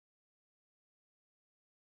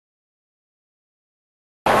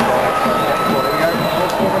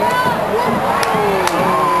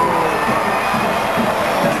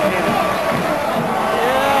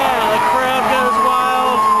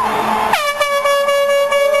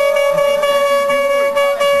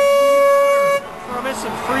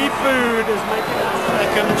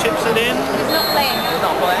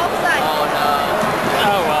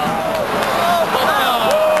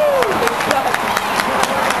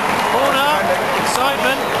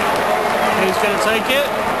excitement. Who's going to take it?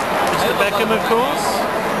 Mr. Beckham, of course.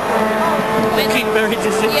 Looking very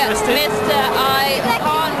disinterested. Yeah, Mr. I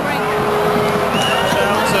can't bring.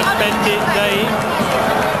 Shouts of Bendit Dave.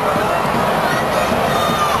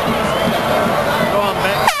 Go on,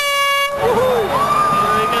 Beck.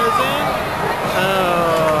 There he goes in.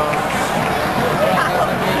 Oh.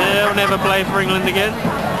 Yeah, he'll never play for England again.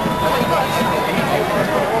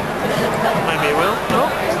 Maybe he will. Oh.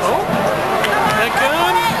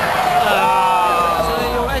 Beckham. So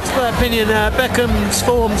your expert opinion, Beckham's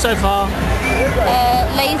form so far?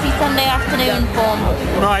 Lazy Sunday afternoon form.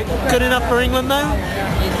 Right, good enough for England though?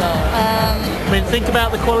 I mean, think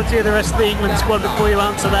about the quality of the rest of the England squad before you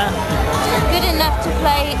answer that. Good enough to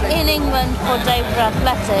play in England for David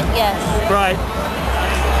Athletic, yes. Right.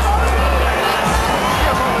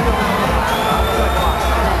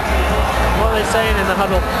 What are they saying in the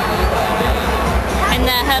huddle? In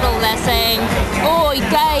their huddle they're saying, "Oi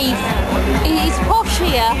Dave, he's posh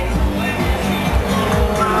here."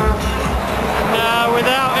 No,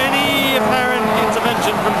 without any apparent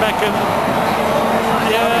intervention from Beckham.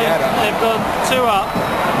 Yeah, they've gone 2 up.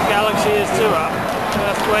 Galaxy is 2 up.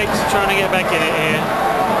 Earthquake's trying to get back in it here.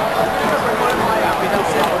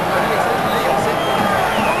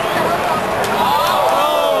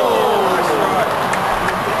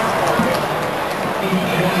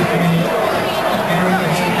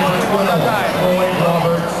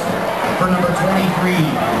 For number 23,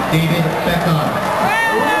 David Beckham.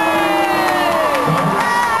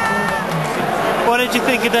 What did you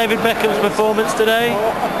think of David Beckham's performance today?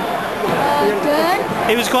 Good?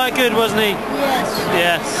 He was quite good, wasn't he? Yes.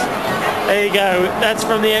 Yes. There you go. That's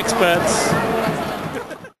from the experts.